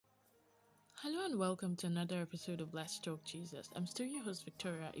Hello and welcome to another episode of Let's Talk Jesus. I'm still your host,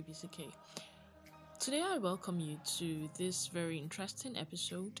 Victoria ABCK. Today, I welcome you to this very interesting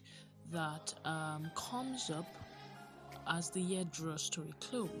episode that comes up as the year draws to a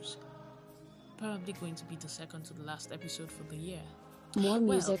close. Probably going to be the second to the last episode for the year. More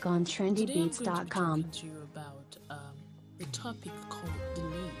music on Today I'm going to be trendybeats.com. talking to you about the topic called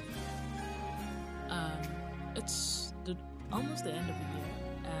delay. It's almost the end of the year,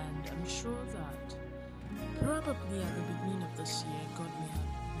 and I'm sure that probably at the beginning of this year, God may have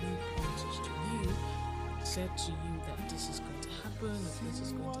made promises to you, said to you that this is going to happen, or this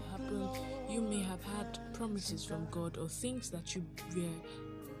is going to happen. You may have had promises from God or things that you were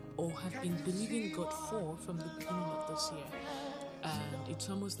or have been believing God for from the beginning of this year. And it's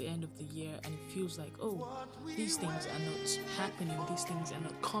almost the end of the year, and it feels like, oh, these things are not happening, these things are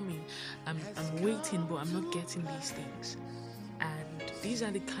not coming. I'm waiting, but I'm not getting these things. And these are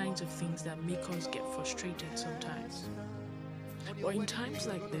the kinds of things that make us get frustrated sometimes. But in times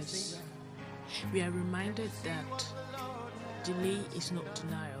like this, we are reminded that delay is not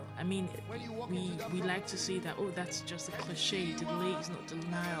denial. I mean, we like to say that, oh, that's just a cliche. Delay is not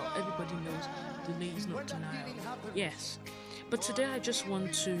denial. Everybody knows delay is not denial. Yes. But today I just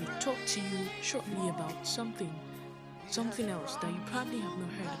want to talk to you shortly about something else that you probably have not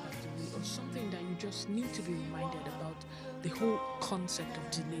heard about delay, or something that you just need to be reminded about the whole concept of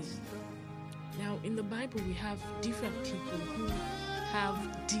delay. Now, in the Bible, we have different people who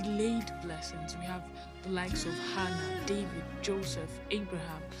have delayed blessings. We have the likes of Hannah, David, Joseph,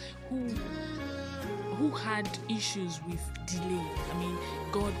 Abraham, who had issues with delay. I mean,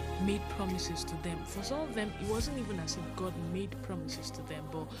 God made promises to them. For some of them, it wasn't even as if God made promises to them,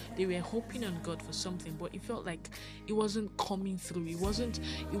 but they were hoping on God for something, but it felt like it wasn't coming through. It wasn't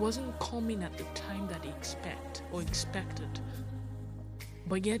coming at the time that they expected.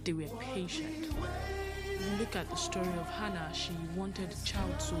 But yet they were patient. You look at the story of Hannah. She wanted a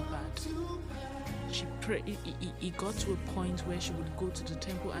child so bad. She prayed. It got to a point where she would go to the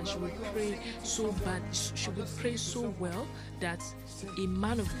temple and she would pray so bad. She would pray so well that a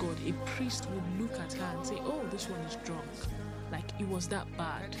man of God, a priest, would look at her and say, "Oh, this one is drunk." Like it was that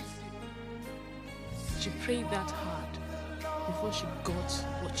bad. She prayed that hard before she got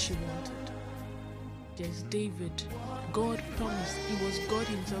what she wanted. There's David. God promised. It was God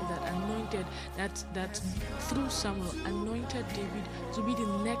himself that anointed, that through Samuel anointed David to be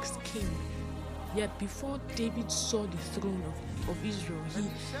the next king. Yet before David saw the throne of Israel,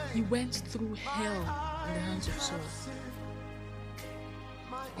 he went through hell in the hands of Saul.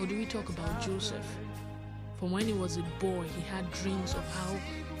 Or do we talk about Joseph? From when he was a boy, he had dreams of how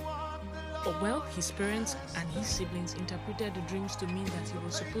his parents and his siblings interpreted the dreams to mean that he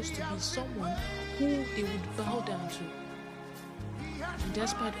was supposed to be someone who they would bow down to. And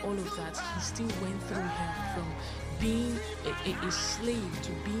despite all of that, he still went through hell, from being a slave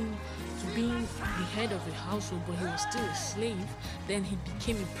to being the head of a household, but he was still a slave. Then he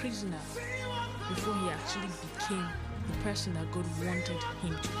became a prisoner before he actually became the person that God wanted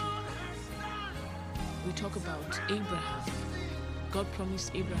him to be. We talk about Abraham. God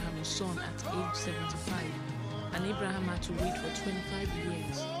promised Abraham a son at age 75, and Abraham had to wait for 25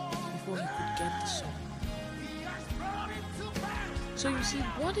 years before he could get the son. So you see,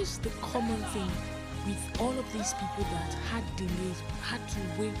 what is the common thing with all of these people that had delays, had to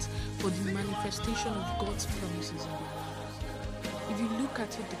wait for the manifestation of God's promises in their lives? If you look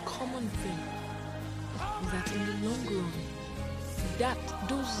at it, the common thing is that in the long run, that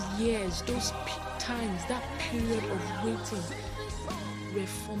those years, those times, that period of waiting were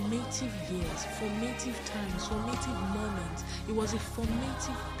formative years, formative times, formative moments. It was a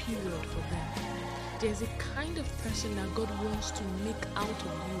formative period for them. There's a kind of person that God wants to make out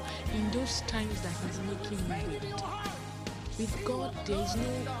of you in those times that he's making you wait. With God, there is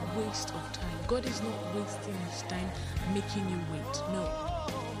no waste of time. God is not wasting his time making you wait. No.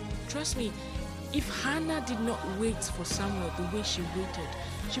 Trust me, if Hannah did not wait for Samuel the way she waited,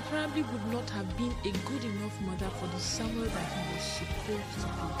 she probably would not have been a good enough mother for the Samuel that he was supposed to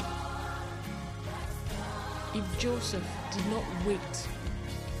be. If Joseph did not wait,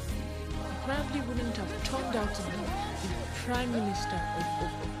 probably wouldn't have turned out to be the prime minister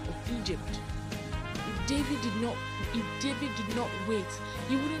of Egypt. If David did not wait,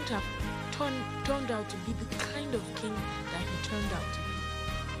 he wouldn't have turned out to be the kind of king that he turned out to be.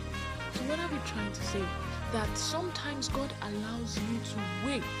 So what are we trying to say? That sometimes God allows you to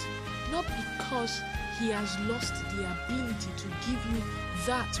wait, not because he has lost the ability to give you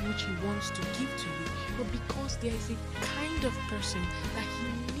that which he wants to give to you, but because there is a kind of person that he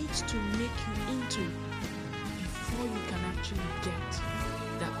needs to make you into before you can actually get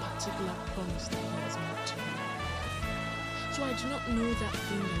that particular promise that He has made to you. So I do not know that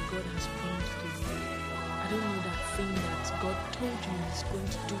thing that God has promised to you. I don't know that thing that God told you He's going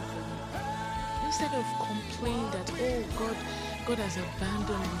to do for you. Instead of complaining that, oh, God has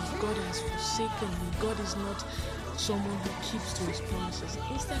abandoned me, God has forsaken me, God is not someone who keeps to His promises.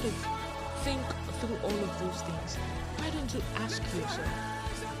 Instead of think through all of those things, why don't you ask yourself,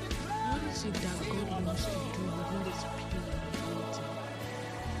 what is it that God wants to do within this period of waiting?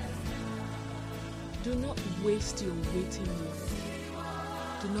 Do not waste your waiting life.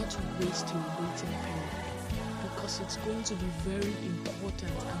 Do not waste your waiting period, because it's going to be very important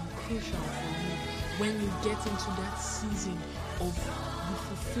and crucial for you when you get into that season of the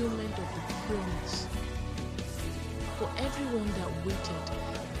fulfillment of the promise. For everyone that waited,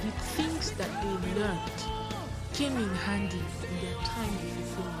 the things that they learned came in handy in their time of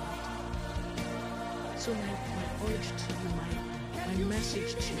fulfillment. So my urge to you, my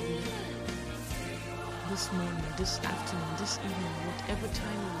message to you this morning, this afternoon, this evening, whatever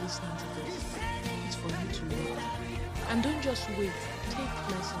time you're listening to this, is for you to wait. And don't just wait, take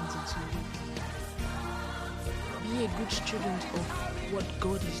lessons as you wait. Be a good student of what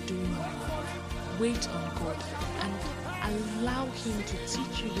God is doing in your life. Wait on God and allow Him to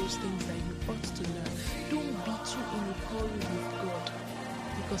teach you those things that you ought to learn. Don't be too in a hurry with God,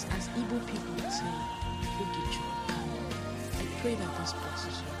 because as Igbo people would say, I pray that this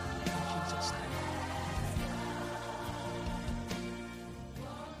blesses you.